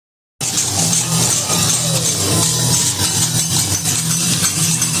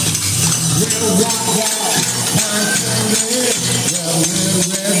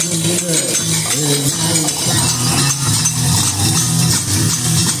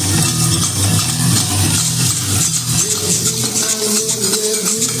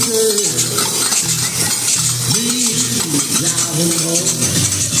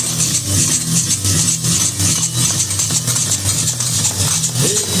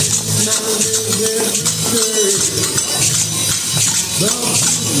I'd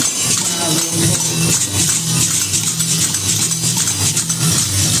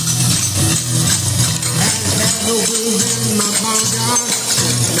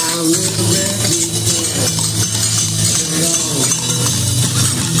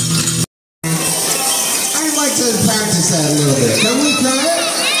like to practice that a little bit. Can we try it?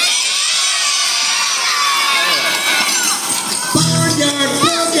 Barnyard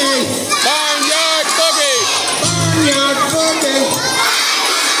boogie! Barnyard boogie! Barnyard boogie!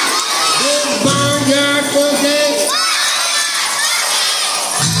 Good barnyard boogie!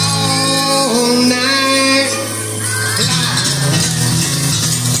 All night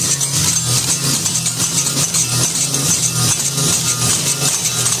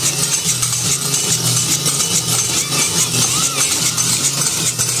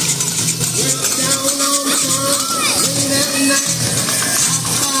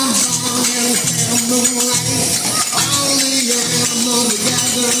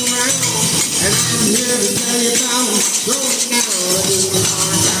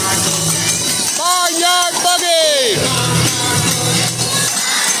Barnyard boogie!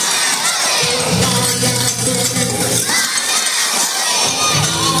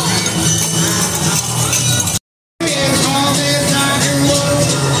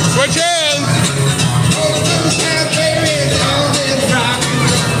 Switch hands!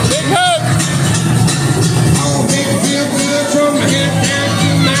 Big hook! oh, make me feel good from my head down to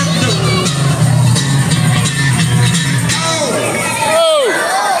my toes.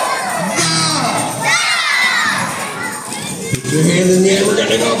 Put your hand in the air, we're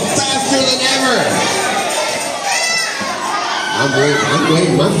gonna go faster than ever. I'm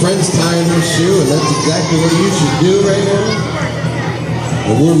waiting. My friend's tying her shoe, and that's exactly what you should do right now.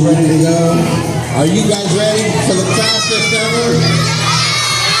 And we're ready to go. Are you guys ready for the fastest ever?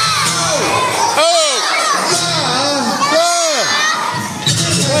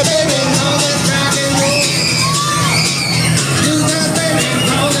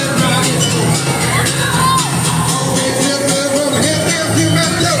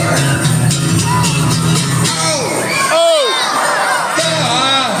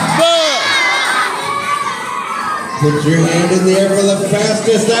 Put your hand in the air for the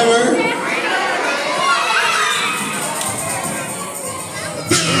fastest ever.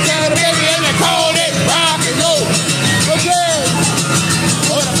 Got a baby and they called it rock and roll. Switch hands!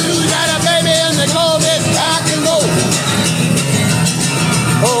 Got a baby and they called it rock and roll.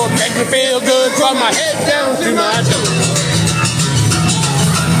 Oh, it makes me feel good from my head down to my toes.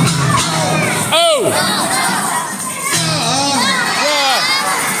 Oh!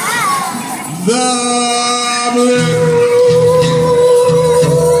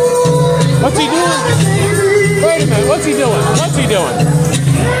 What's he doing? Wait a minute, what's he doing? What's he doing?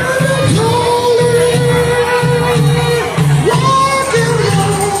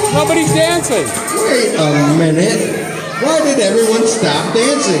 Nobody's dancing. Wait a minute. Why did everyone stop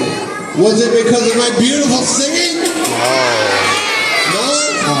dancing? Was it because of my beautiful singing? No?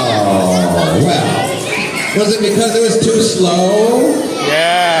 Oh, well. Was it because it was too slow?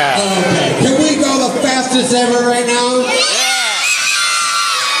 Yeah. Okay. Can we go the fastest ever right now?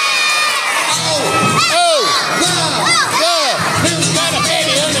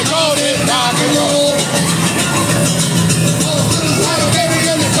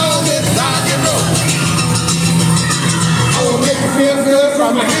 Feel good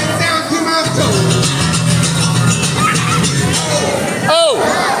from my head down to my toes. Oh!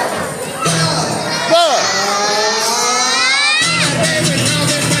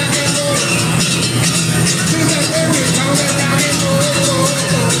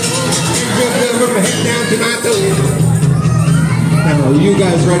 Now, are you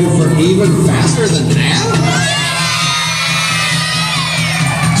guys ready for even faster than that?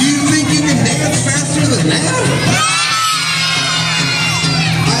 Do you think you can dance faster than that?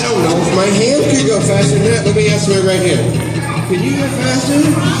 I don't know if my hand could go faster than that. Let me ask you right here. Can you go faster?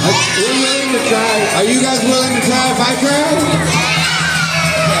 We're willing to try. Are you guys willing to try if I try? Okay,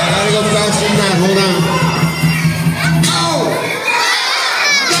 I gotta go faster than that. Hold on. Oh!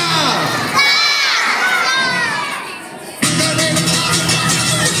 God!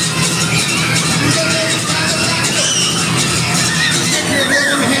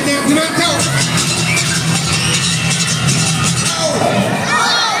 Head down to my toes.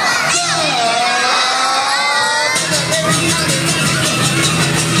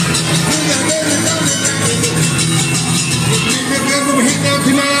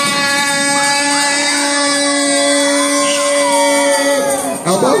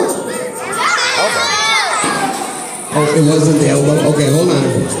 Oh, it wasn't the elbow? Okay, hold on.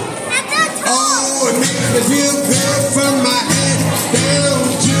 Oh, it makes me feel good from my head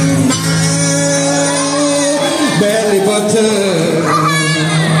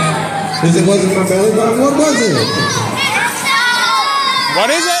Because it wasn't my belly button. What was it? What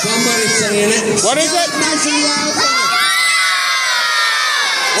is it? Somebody's saying it. What is it? Nice and loud.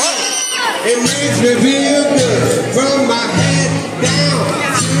 What? It makes me feel good from my head down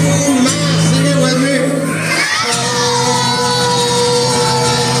to my. Sing it with me.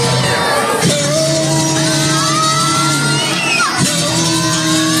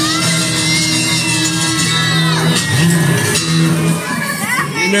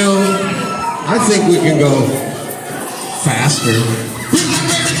 You know, I think we can go faster.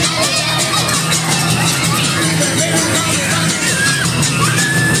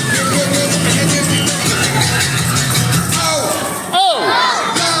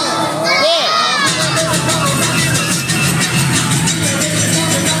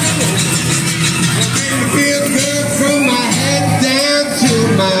 Feel good from my head down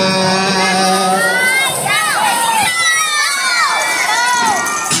to my.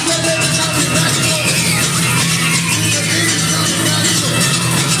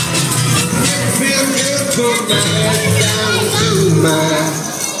 Feel good from my head down to my.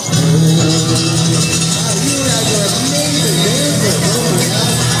 You guys are amazing dancers. Oh my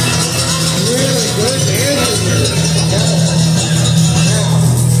God. Really good dancers.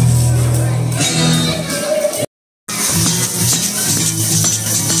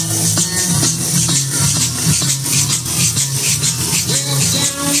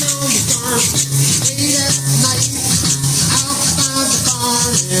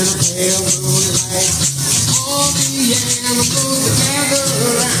 In a pale moonlight, all the animals gather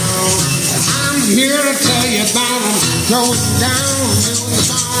around. I'm here to tell you about them going down in the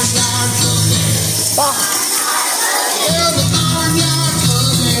barnyard boogie. Yeah, the barnyard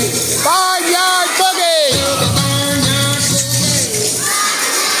boogie. Barnyard boogie. Yeah, the barnyard boogie.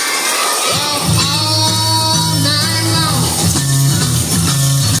 Well, all night long.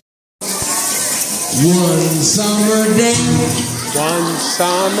 One summer day. One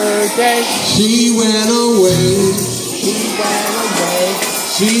summer day, She went away. she went away.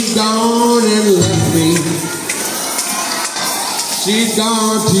 She's gone and left me. She's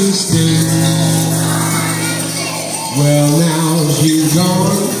gone to stay. Well, now she's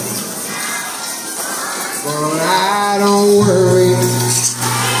gone. But I don't worry,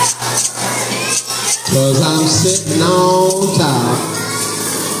 'cause I'm sitting on top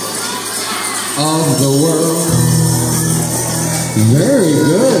of the world. Very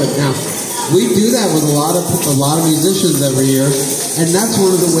good. Now, we do that with a lot of musicians every year, and that's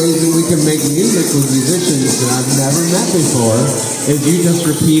one of the ways that we can make music with musicians that I've never met before, is you just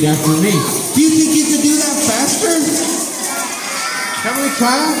repeat after me. Do you think you could do that faster? Can we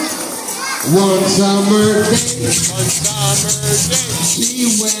try? One summer day, One summer day, she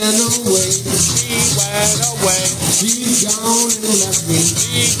went away. she went away. She's gone and left me.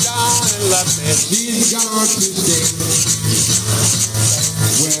 She's gone and left me. She's gone to stay.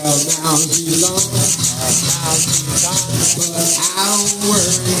 Well, now she's gone, Now she's gone. but I don't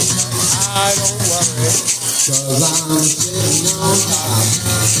worry, I don't worry. 'cause I'm sitting on top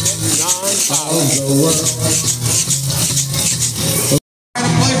Sitting on top. of the world. Try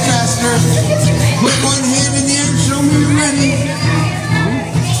to play faster. Put one hand in the air, show me you're ready.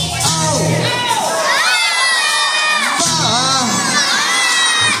 Oh!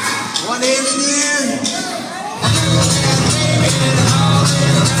 One hand in the air.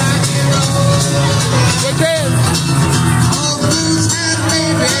 Good kid. All blues and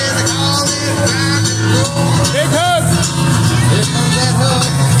baby, they call it rock and roll. Big hug. Here comes that hook,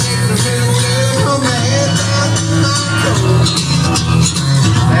 makes me feel good from my head down to my toes.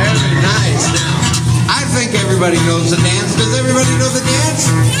 Very nice. Now, I think everybody knows the dance. Does everybody know the dance?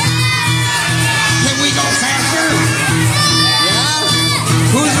 Can we go faster? Yeah?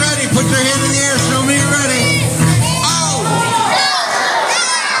 Who's ready? Put your hand in the air. Show me you're ready. Oh!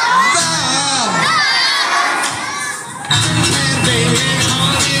 And baby,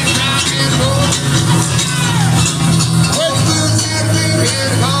 all this rock and roll. What blues and baby,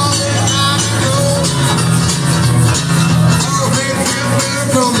 all this rock and roll. Oh, baby, feel good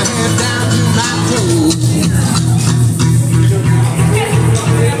from my head down to my toes.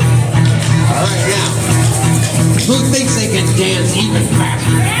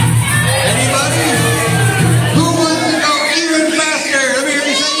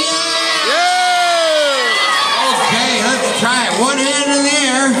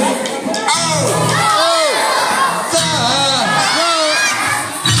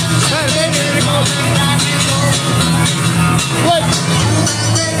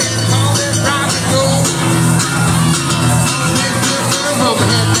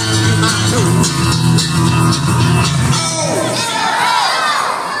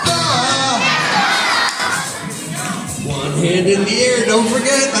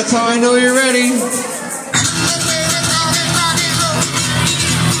 it. That's how I know you're ready.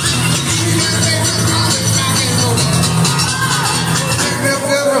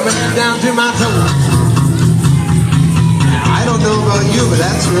 Down to my toes. I don't know about you, but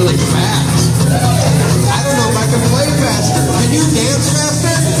that's really fast. I don't know if I can play faster. Can you dance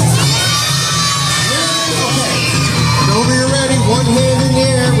faster? Okay. Whenever you're ready, one hand in the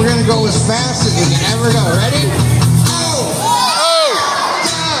air. We're gonna go as fast as we can ever go. Ready?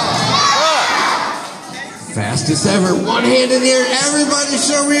 Fastest ever. One hand in the air. Everybody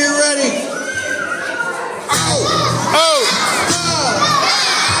show me you're ready.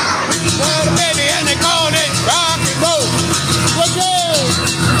 Well, baby, and they call it rock and roll. What's good?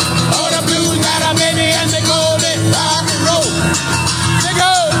 All the blues got a baby, and they call it rock and roll. They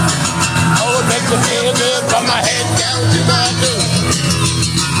go. Oh, it makes me feel good from my head down to my toes.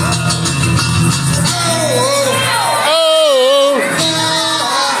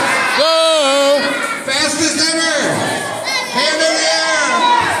 Fastest ever. Hand in the air.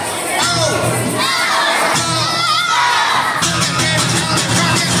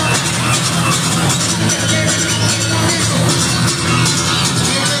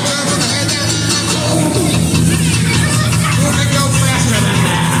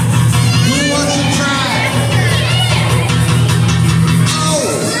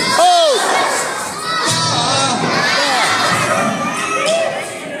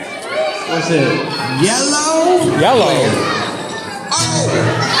 What's it? Yellow? Yellow.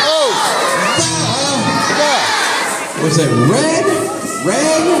 What's it? Red?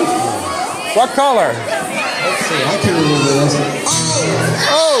 Red? What color? Let's see, I can remember this.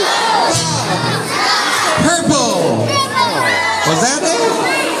 Purple! Was that it?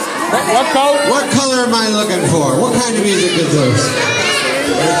 What color? What color am I looking for? What kind of music is this?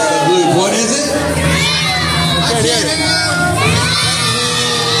 It's the blue. What is it? I can't hear it.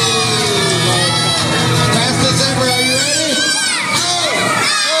 Fastest ever, are you ready?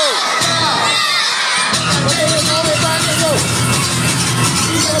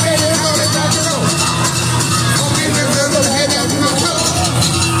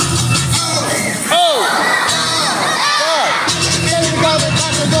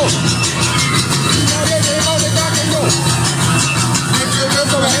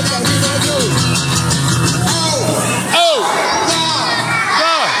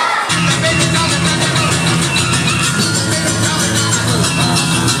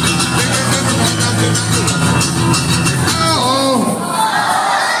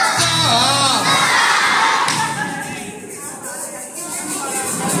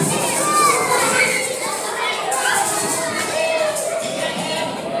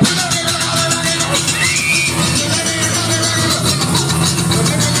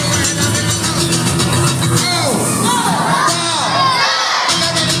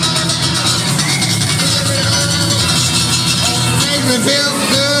 Feel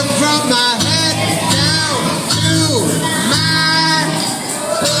good from my head down to my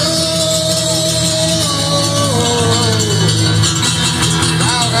toes.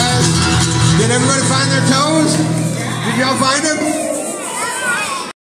 Wow, guys. Did everybody find their toes? Did y'all find them?